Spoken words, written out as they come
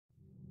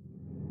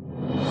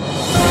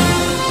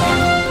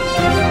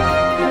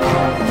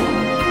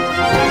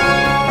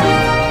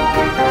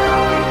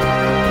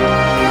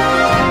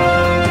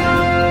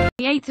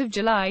8th of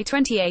July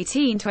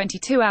 2018,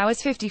 22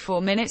 hours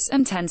 54 minutes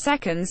and 10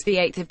 seconds. The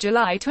 8th of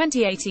July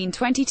 2018,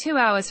 22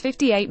 hours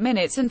 58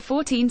 minutes and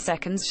 14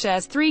 seconds.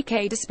 Shares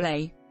 3K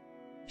display.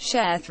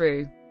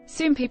 Sharethrough.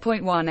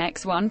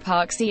 Soompi.1x1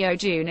 Park Seo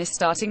Joon is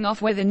starting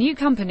off with a new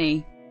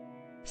company.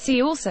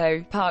 See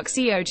also, Park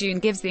Seo Joon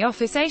gives the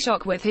office a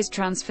shock with his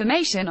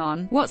transformation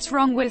on What's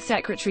Wrong with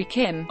Secretary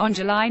Kim. On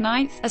July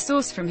 9th, a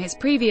source from his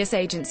previous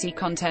agency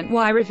Content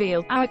Y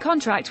revealed, our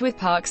contract with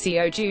Park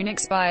Seo Joon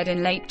expired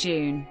in late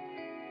June.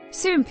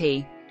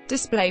 Soompi.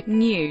 Display.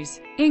 News.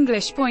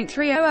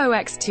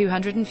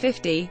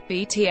 English.300x250,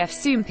 BTF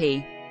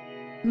Soompi.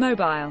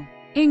 Mobile.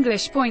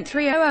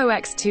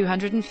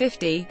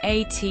 English.300x250,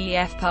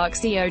 ATF Park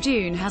Seo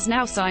Joon has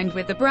now signed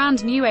with the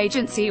brand new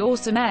agency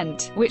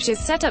Cement, which is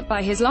set up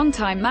by his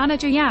longtime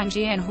manager Yang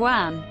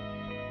Jian-hwan.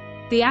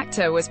 The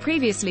actor was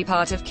previously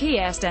part of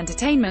Kiest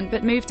Entertainment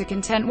but moved to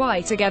Content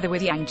Y together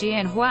with Yang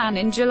Jian-hwan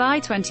in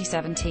July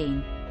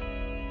 2017.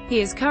 He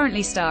is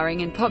currently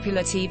starring in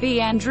popular TV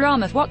and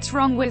drama What's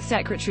Wrong with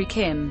Secretary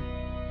Kim.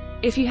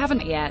 If you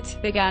haven't yet,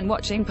 begin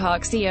watching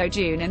Park Seo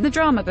Joon in the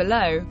drama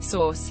below.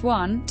 Source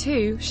 1,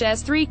 2,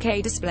 shares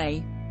 3K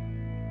display.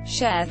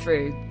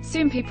 Sharethrough.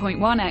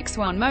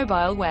 Soompi.1x1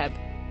 mobile web.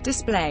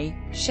 Display.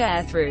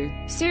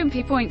 Sharethrough.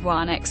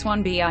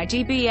 Soompi.1x1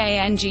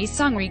 BIGBANG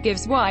Sungri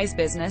gives wise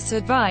business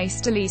advice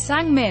to Lee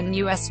Sang-min.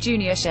 US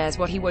Jr. shares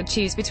what he would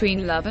choose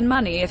between love and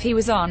money if he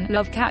was on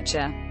Love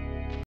Catcher.